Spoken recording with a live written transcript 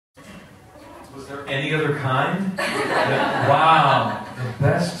Was there any other kind? Wow, the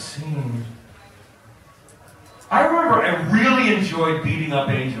best scene. I remember I really enjoyed beating up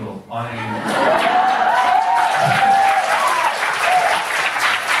Angel on a...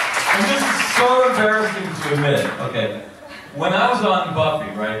 And this is so embarrassing to admit. Okay, when I was on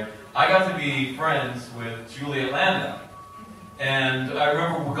Buffy, right, I got to be friends with Juliet Landau. And I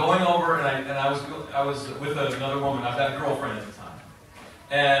remember going over, and I was with another woman. I had a girlfriend at the time.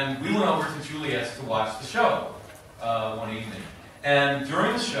 And we went over to Juliet's to watch the show one evening. And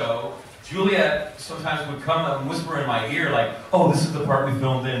during the show, Juliet sometimes would come and whisper in my ear, like, "Oh, this is the part we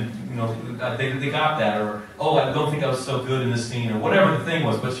filmed in, you know, they got that," or, "Oh, I don't think I was so good in this scene," or whatever the thing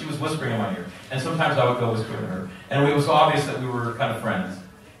was, but she was whispering in my ear. And sometimes I would go whisper to her. And it was obvious that we were kind of friends.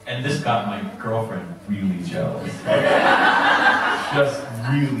 And this got my girlfriend really jealous. Just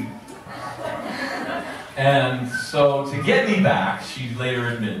really. And so to get me back, she later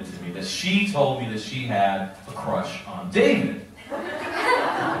admitted to me that she told me that she had a crush on David.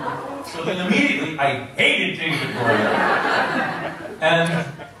 So then immediately I hated David for it.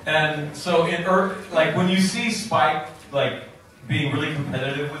 And so like when you see Spike like being really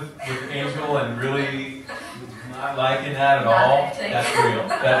competitive with Angel and really not liking that at all, that's real.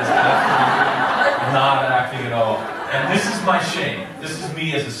 That is absolutely not acting at all. And this is my shame. This is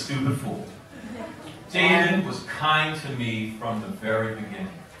me as a stupid fool. David was kind to me from the very beginning.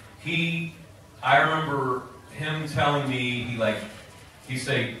 I remember him telling me, he'd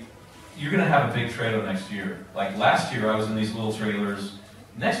say, "You're going to have a big trailer next year. Like last year I was in these little trailers.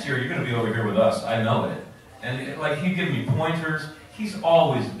 Next year you're going to be over here with us. I know it." And he'd give me pointers. He's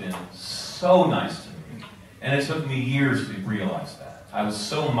always been so nice to me. And it took me years to realize that. I was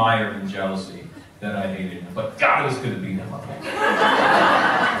so mired in jealousy that I hated him. But God, it was good to beat him up.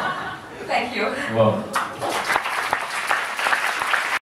 Thank you. Well.